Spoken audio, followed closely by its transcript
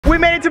We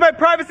made it to my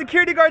private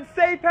security guard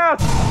safe house.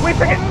 Wait a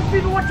second.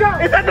 Steven, watch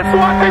out. Is that the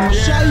SWAT team?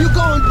 Shay, you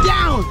going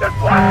down. The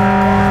SWAT.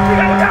 We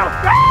gotta go.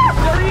 Ah!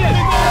 There he is.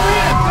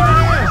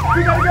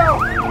 We gotta go.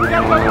 We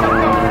gotta go.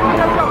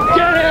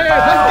 Get it.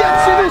 Let's get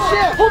to this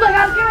shit. Hold on,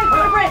 guys. Get ready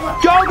for the break.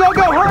 Go.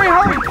 Hurry.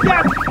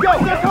 Yes.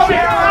 Go. Let's go.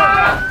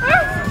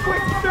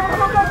 Quick. Go.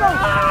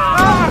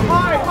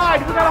 Hide.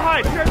 We gotta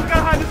hide. We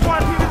gotta hide. The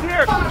SWAT team is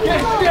here.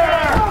 Get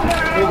there.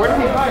 Hey, where do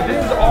we hide? This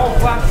is all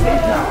glass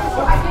safe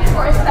house. I did it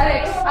for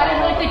aesthetics. I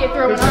didn't really think it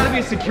through. There's gotta be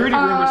a security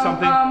room or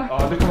something.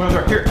 They're coming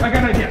over here. I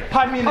got an idea.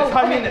 Hide me in this.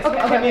 Hide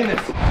me in this.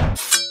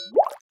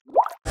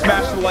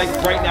 Smash the like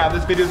right now.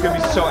 This video is gonna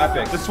be so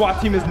epic. The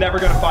SWAT team is never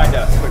gonna find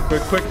us.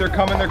 Quick. They're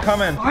coming.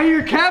 Why are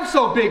your calves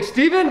so big,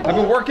 Steven? I've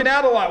been working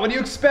out a lot. What do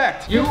you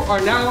expect? You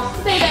are now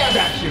Stay there.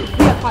 statue. We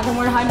gotta find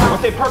somewhere to hide now.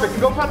 Okay, perfect.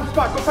 Go find the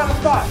spot.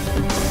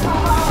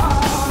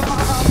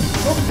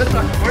 Oh, that's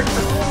not gonna work.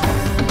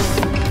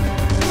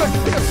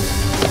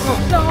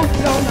 No.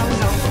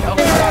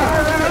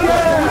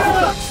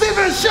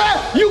 Steven,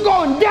 Shay, you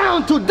going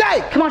down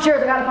today. Come on,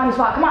 Sheriff, I gotta find a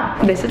spot. Come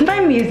on. This is my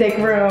music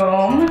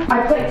room.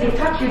 I play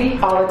TikTok cutie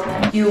all the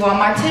time. You are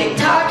my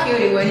TikTok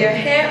cutie with your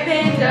hair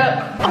pinned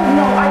up. Oh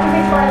no, I think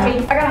they spotted me.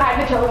 I gotta hide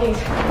in the cello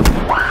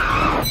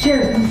case.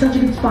 Sheriff, this is such a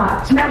good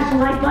spot. Smash the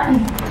like button.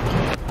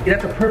 Yeah,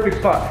 that's a perfect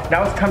spot.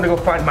 Now it's time to go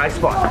find my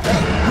spot.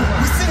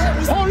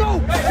 Oh no,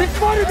 they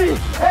spotted me.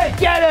 Hey,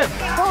 get him!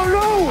 Oh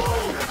no.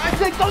 I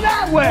said go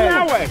that way.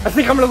 I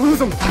think I'm gonna lose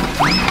him.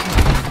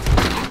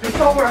 It's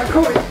over, I'm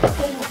going.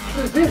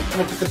 What is this? I'm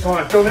gonna put this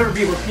on. They'll never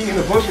be able to see me in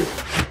the bushes.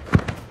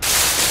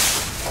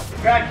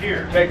 Back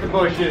here. Take the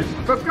bushes.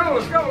 Let's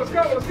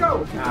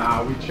go.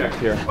 Ah, we checked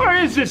here. Where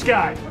is this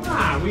guy?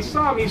 We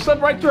saw him. He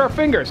slipped right through our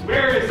fingers.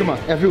 Where is he? Come on.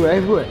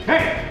 Everywhere.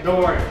 Hey,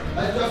 Don't worry.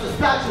 Let's just a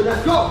statue,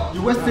 let's go.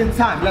 You're wasting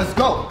time, let's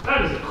go.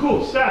 that is a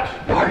cool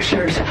statue. All right,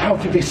 Sheriff, I don't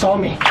think they saw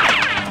me.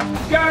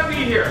 He's gotta be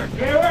here.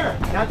 Where?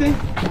 Nothing?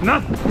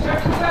 Nothing.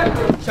 Check the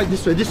statue. It's like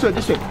this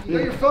way. You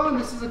got your phone?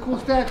 This is a cool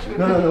statue.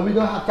 No, we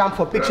don't have time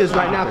for pictures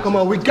right now. Come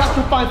on, we got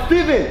to find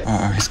Steven.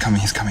 He's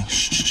coming.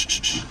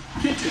 Shh.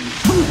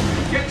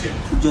 Kitchen.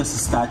 Just a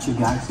statue,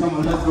 guys. Come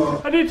on, let's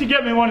go. I need to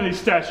get me one of these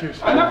statues.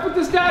 Enough with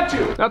the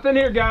statue. Nothing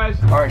here, guys.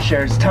 All right,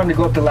 Sheriff, it's time to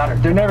go up the ladder.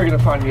 They're never gonna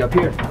find me up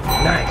here.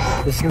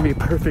 Nice. This is gonna be a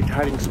perfect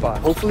hiding spot.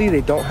 Hopefully they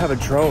don't have a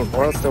drone,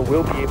 or else they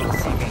will be able to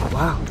see me.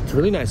 Wow, it's a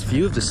really nice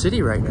view of the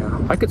city right now.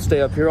 I could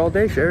stay up here all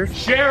day, Sheriff.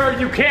 Sheriff,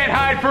 you can't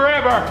hide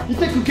forever. You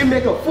think you can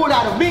make a fool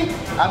out of me?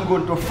 I'm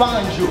going to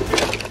find you.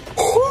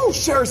 Oh,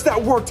 Sheriff, that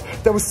worked.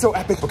 That was so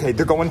epic. Okay,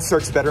 they're going to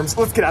search the bedrooms.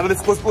 Let's get out of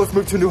this. Let's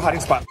move to a new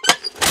hiding spot.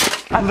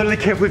 I literally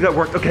can't believe that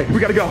worked. Okay, we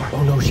gotta go.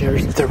 Oh no,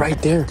 Sheriff, they're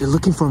right there. They're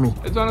looking for me.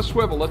 It's on a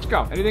swivel. Let's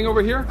go. Anything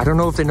over here? I don't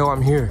know if they know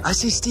I'm here. I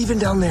see Steven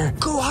down there.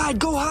 Go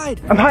hide.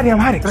 I'm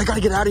hiding. But I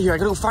gotta get out of here. I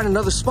gotta go find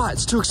another spot.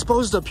 It's too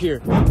exposed up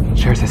here.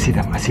 Sheriff, I see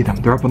them.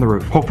 They're up on the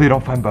roof. Hopefully they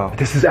don't find Bo.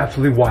 This is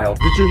absolutely wild.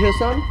 Did you hear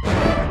something?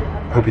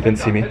 Hope he didn't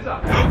see me.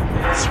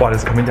 SWAT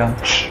is coming down.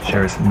 Shh,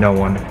 Sheriff, no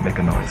one make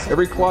a noise.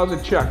 Every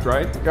closet checked,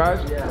 right,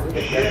 guys?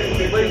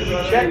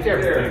 Checked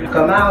everything.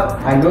 Come out.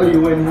 I know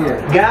you in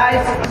here.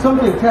 Guys,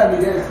 something tell me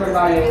there's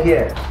somebody in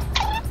here.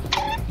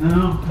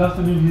 No,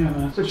 nothing in here,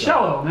 man. It's a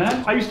cello,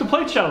 man. I used to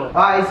play cello. All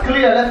right, it's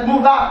clear. Let's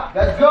move out.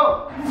 Let's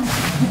go.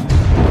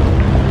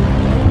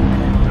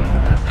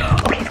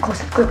 Okay, it's close.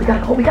 It's clear. We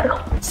gotta go.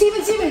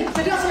 Steven,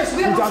 they're downstairs.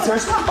 We gotta go.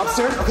 Downstairs?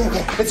 Upstairs?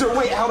 Okay. Is there a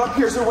way out up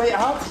here? Is there a way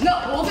out? No,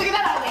 we'll figure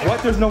that out later.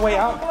 What? There's no way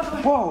out?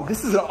 Whoa,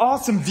 this is an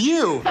awesome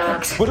view.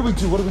 What do we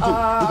do? We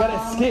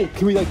gotta escape.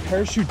 Can we like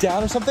parachute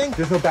down or something?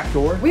 There's no back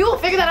door? We will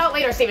figure that out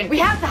later, Steven. We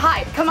have to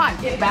hide. Come on.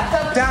 Get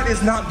bathtub. That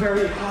is not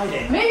very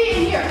hiding. Maybe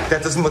in here.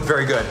 That doesn't look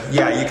very good.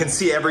 Yeah, you can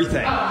see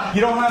everything.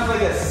 You don't have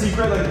like a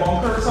secret like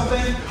bunker or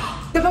something?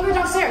 The bunker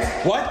downstairs.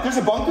 What? There's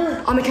a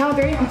bunker? On the count of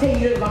 3, I'm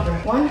taking you to the bunker.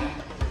 1,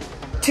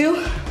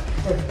 2.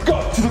 Go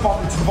to the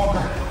bunker,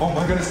 Oh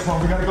my goodness, come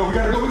on, we gotta go.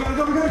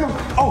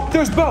 Oh,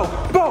 there's Bo,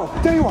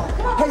 there you are.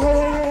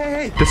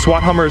 Hey. The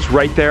SWAT Hummer is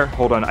right there.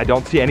 Hold on, I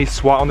don't see any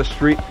SWAT on the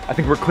street. I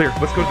think we're clear.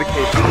 Let's go to the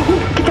cave.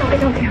 Get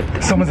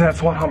down. Someone's in that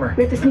SWAT Hummer.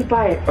 We have to sneak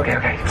by it.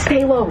 Okay.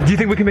 Stay low. Do you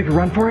think we can make a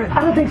run for it?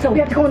 I don't think so. We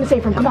have to go in the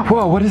safe room. Come on.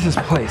 Whoa, what is this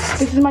place?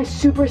 This is my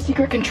super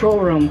secret control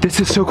room. This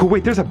is so cool.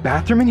 Wait, there's a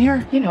bathroom in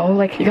here? You know,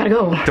 like, you gotta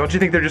go. Don't you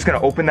think they're just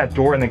gonna open that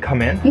door and then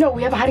come in? No,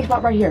 we have a hiding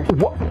spot right here.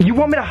 What? You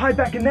want me to hide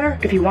back in there?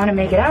 If you want to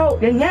make it out,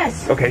 then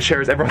yes. Okay,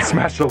 Sharers, everyone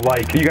smash the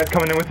like. Are you guys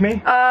coming in with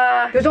me?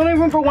 There's only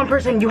room for one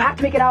person. You have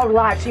to make it out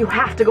alive, so you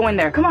have to go in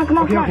there. Come on.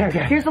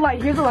 Okay. Here's the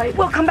light.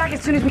 We'll come back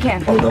as soon as we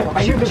can. Oh no,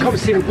 I hear them coming,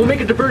 Steven. We'll make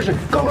a diversion.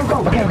 Go.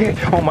 Okay.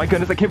 Oh my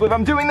goodness, I can't believe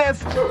I'm doing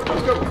this. Let's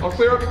go. I'll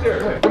clear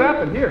upstairs. Hey, what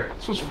happened here?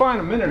 This was fine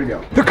a minute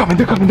ago. They're coming.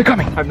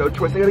 I have no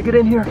choice. I gotta get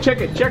in here.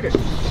 Check it. Check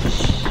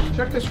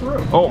this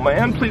room. Oh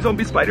man, please don't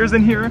be spiders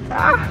in here.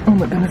 Oh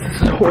my goodness,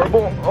 this is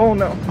horrible. Oh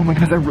no. Oh my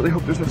goodness, I really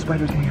hope there's no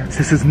spiders in here.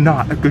 This is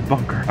not a good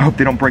bunker. I hope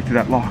they don't break through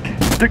that lock.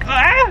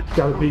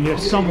 Gotta be here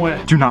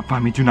somewhere. Do not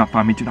find me. Do not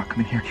come in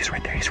here. He's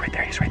right there.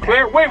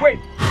 Clear. Wait.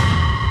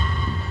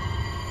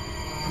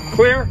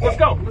 Clear. Let's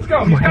go. He's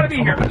gotta be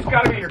here.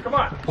 Come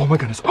on. Oh my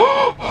goodness.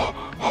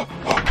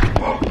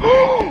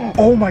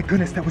 Oh my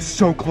goodness, that was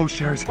so close,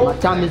 Shares. My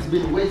time has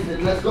been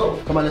wasted. Let's go.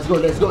 Come on, let's go,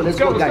 let's go, let's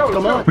go, guys.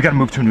 Come on. We gotta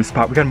move to a new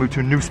spot. We gotta move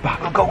to a new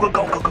spot. Go.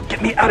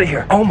 Get me out of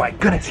here. Oh my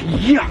goodness,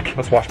 yuck.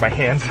 Let's wash my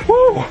hands.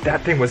 Woo,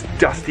 that thing was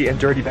dusty and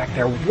dirty back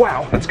there.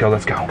 Wow. Let's go.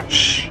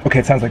 Shh. Okay,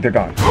 it sounds like they're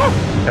gone.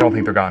 I don't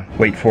think they're gone.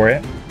 Wait for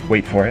it.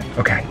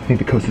 Okay, I think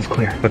the coast is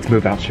clear. Let's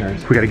move out,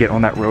 Shares. We gotta get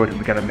on that road and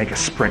we gotta make a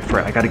sprint for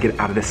it. I gotta get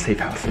out of this safe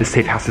house. This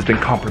safe house has been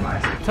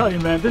compromised. I tell you,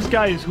 man, this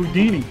guy is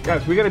Houdini.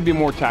 Guys, we gotta be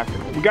more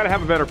tactical. We gotta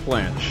have a better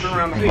plan. Turn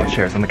around the Come on,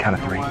 Shares, on the count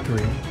of 3.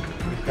 3.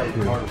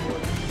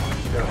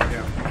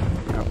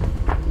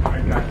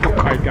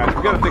 All right, guys,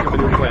 we gotta think of a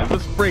new plan.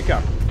 Let's break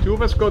up. 2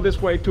 of us go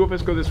this way, 2 of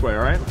us go this way,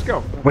 all right? Let's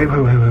go. Wait.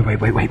 Where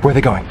are they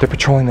going? They're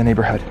patrolling the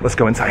neighborhood. Let's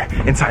go inside.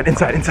 Bo,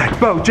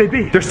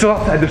 JB, they're still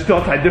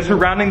outside. They're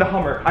surrounding the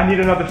Hummer. I need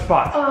another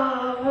spot.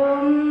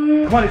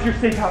 Come on, it's your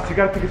safe house. You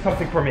gotta think of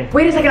something for me.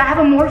 Wait a second, I have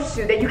a morph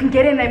suit that you can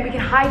get in and we can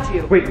hide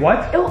you. Wait,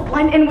 what? It will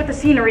blend in with the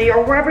scenery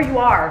or wherever you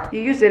are.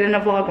 You used it in a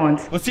vlog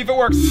once. Let's see if it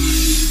works.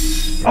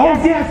 Oh,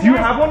 yes, you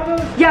have one of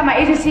those? Yeah, my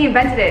agency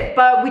invented it,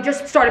 but we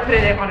just started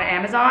putting it on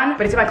Amazon,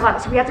 but it's in my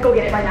closet, so we have to go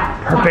get it right now.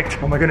 Perfect.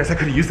 Oh my goodness, I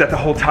could have used that the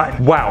whole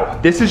time. Wow,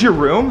 this is your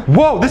room?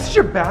 Whoa, this is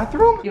your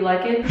bathroom? You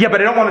like it? Yeah,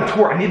 but I don't want a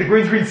tour. I need the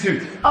green screen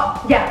suit. Oh,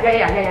 yeah.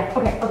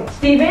 Okay.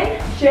 Steven,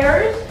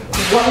 Shares,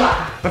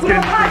 voila. Let's get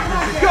into the green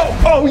screen suit. Go!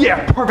 Oh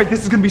yeah, perfect.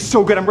 This is gonna be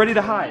so good. I'm ready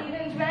to hide.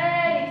 Steven's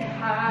ready to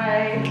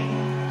hide.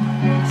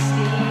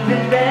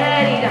 Steven's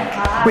ready to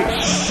hide. Wait,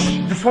 shh.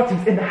 The SWAT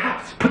team's in the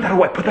house. Put that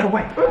away.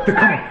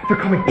 They're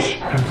coming.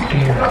 Shh. I'm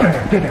scared.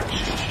 There.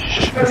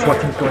 Shh. The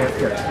SWAT team's going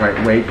upstairs. Right,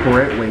 wait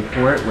for it. And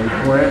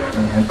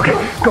okay,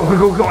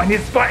 go. I need a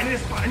spot. I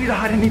need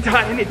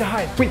to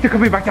hide. Wait, they're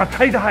coming back down.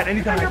 I need to hide.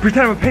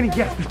 Pretend I'm a painting.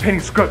 Yes, this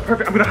painting's good.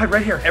 Perfect. I'm gonna hide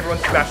right here. Everyone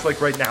smash like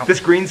right now. This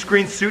green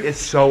screen suit is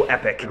so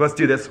epic. Let's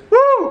do this.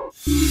 Woo!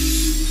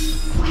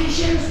 Okay,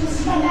 Shares, this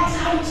is my next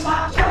hiding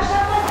spot.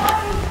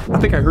 I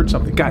think I heard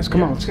something. Guys,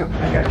 come on, let's go.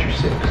 I got your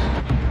 6.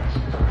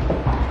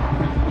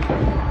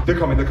 They're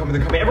coming.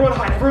 Everyone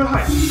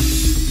hide.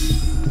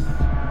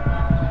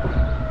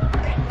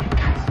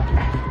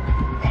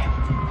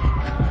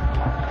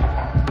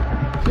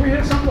 We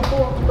hit something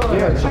before.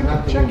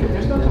 Check it.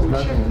 There's nothing we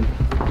check.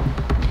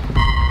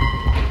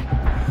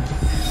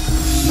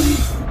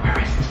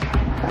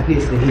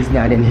 Obviously, he's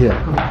not in here.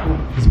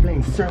 He's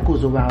playing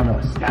circles around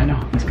us. I know.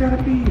 He's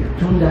gotta be here.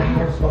 Turn the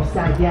house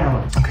upside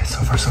down. Okay,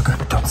 so far so good.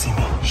 Don't see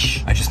me.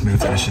 Shh. I just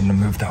moved. I shouldn't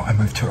have moved though. I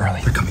moved too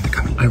early. They're coming.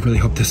 I really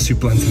hope this suit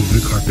blends into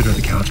the carpet or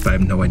the couch, but I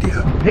have no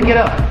idea. Pick it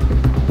up.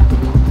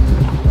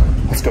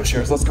 Let's go,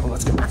 Shares. Let's go.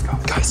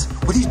 Guys,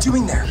 what are you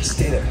doing there?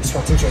 Stay there. The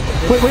SWAT team's right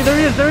there. Wait,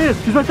 there he is.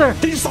 He's right there.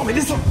 They just saw me.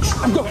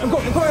 I'm going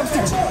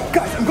upstairs.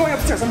 Guys, I'm going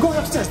upstairs.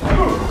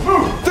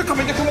 They're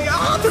coming.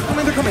 Ah, they're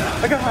coming.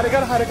 I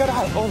gotta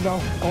hide.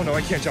 Oh no,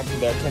 I can't jump from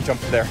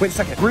there. Wait a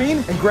second.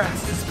 Green and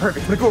grass. This is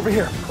perfect. I'm gonna go over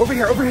here.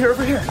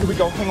 Here we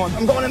go. Hang on.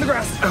 I'm going in the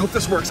grass. I hope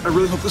this works. I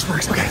really hope this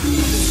works. Okay.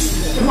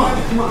 Come on.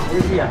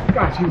 Where's he at?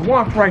 Guys, he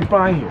walked right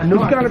by you. I know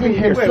he's gotta be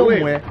here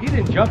somewhere. He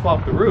didn't jump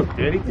off the roof,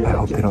 did he? I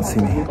hope they don't see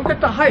me. Look at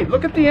the height.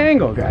 Look at the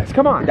angle, guys.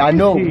 Come on. I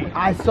know.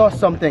 I saw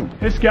something.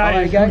 This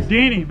guy is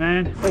Houdini,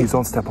 man. Please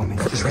don't step on me.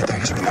 He's right there.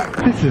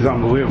 This is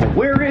unbelievable.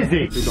 Where is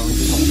he? They're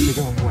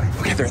going away.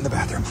 Okay, they're in the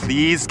bathroom.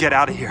 Please get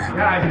out of here.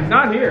 Guys, he's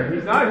not here.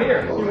 He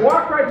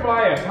walked right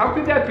by us. How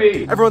could that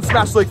be? Everyone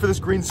smash like for this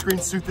green screen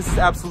suit. This is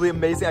absolutely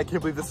amazing. I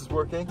can't believe this is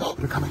working. Oh,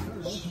 they're coming.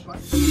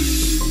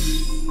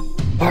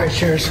 All right,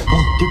 Shares.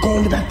 Oh, they're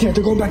going back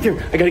there.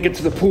 I gotta get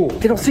to the pool.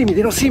 They don't see me.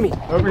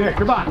 Over here.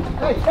 Come on.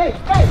 Hey.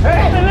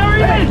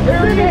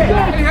 There he is.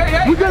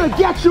 Hey. We're gonna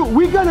get you.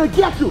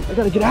 I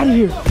gotta get out of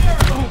here.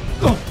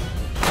 Go.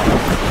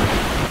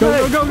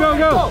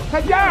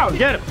 Head down.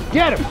 Get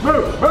him.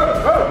 Move.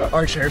 All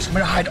right, Shares. I'm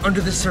gonna hide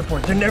under this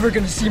surfboard. They're never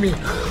gonna see me.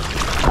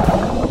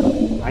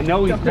 I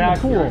know he's back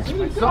here.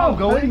 I saw him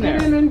go in there.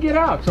 Get in and get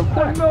out. So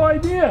I have no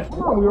idea.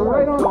 Oh, we were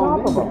right on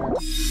top of him.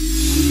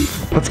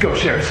 Let's go,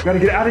 Shares. We gotta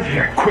get out of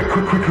here. Quick.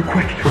 We're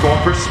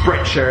going for a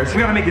sprint, Shares.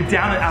 We gotta make it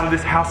down and out of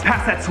this house,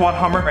 past that SWAT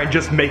Hummer, and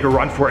just make a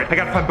run for it. I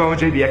gotta find Bo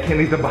and JD. I can't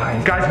leave them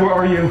behind. Guys, where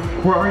are you?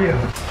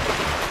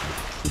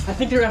 I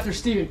think they're after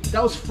Steven.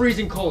 That was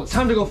freezing cold. It's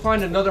time to go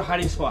find another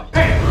hiding spot.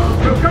 Hey,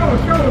 let's go.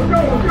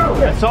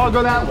 Yeah, so I'll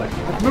go that way.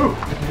 Let's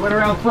move. Went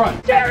around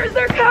front. Shares,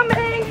 they're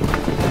coming.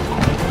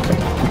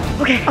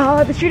 Okay,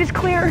 the street is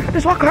clear.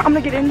 There's one car. I'm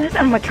gonna get in this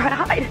and I'm gonna try to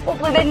hide.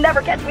 Hopefully they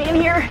never catch me in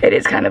here. It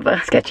is kind of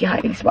a sketchy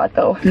hiding spot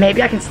though.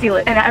 Maybe I can steal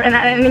it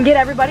and get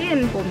everybody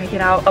and we'll make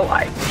it out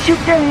alive. Shoot,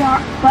 there they are.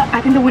 But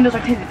I think the windows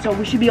are tinted, so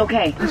we should be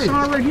okay. I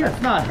saw her right here.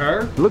 That's not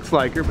her. Looks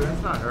like her, but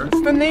that's not her.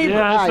 It's the neighbor.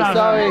 Yeah, Hi,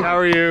 sorry. How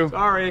are you?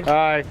 Sorry.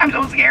 Hi. I'm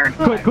so scared.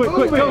 Quick,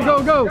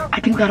 go. I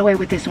think we got away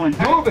with this one.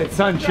 Move it,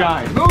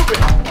 sunshine. Move it.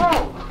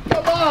 Oh,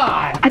 come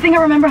on. I think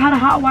I remember how to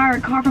hotwire a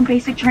car from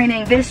basic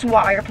training. This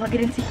wire, plug it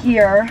into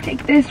here.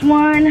 Take this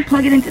one,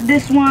 plug it into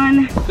this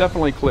one.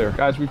 Definitely clear.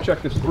 Guys, we've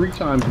checked this 3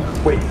 times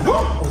now. Wait.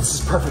 Oh, this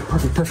is perfect.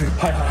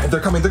 Hi. They're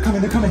coming.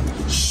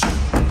 Shh.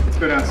 Let's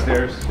go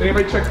downstairs.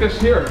 Anybody check this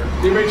here?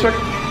 Anybody check?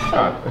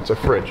 Ah, it's a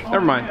fridge.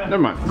 Never mind.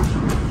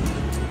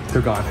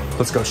 They're gone.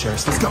 Let's go,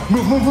 Sherris. Let's go.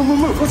 Move, move, move, move,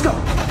 move. Let's go.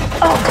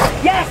 Oh,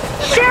 yes!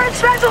 Sharon,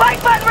 smash the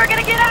like button. We're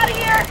gonna get out of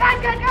here.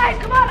 Guys,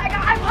 come on.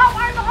 I'm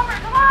hotwired the Hummer.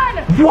 Come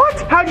on.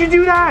 What? How'd you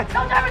do that?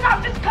 No time is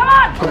up. Just come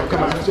on.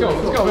 Come on, let's go.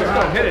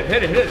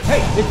 Hit it.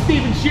 Hey, it's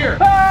Steven Shear.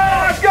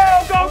 Ah, go.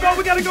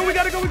 We gotta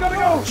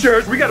go.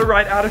 Sherris, we gotta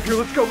ride out of here.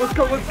 Let's go. Go,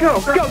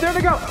 there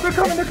they go. They're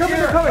coming.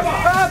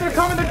 Ah, they're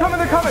coming.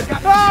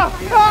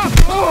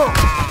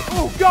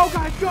 Oh, go,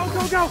 guys, go.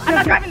 I'm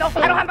not driving though.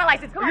 I don't have my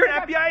license. Come on. You're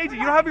an FBI agent.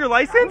 You don't have your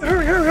license?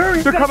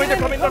 Hurry. They're coming.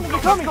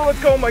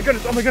 Let's go. Oh my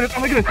goodness. Come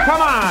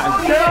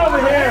on. Get over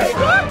here.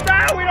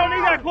 No, we don't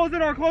need that. Close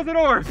the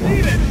door.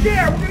 Steven,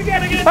 Shear, we're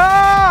gonna get it.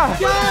 Ah!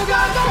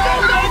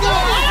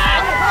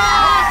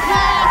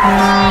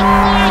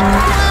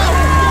 Go!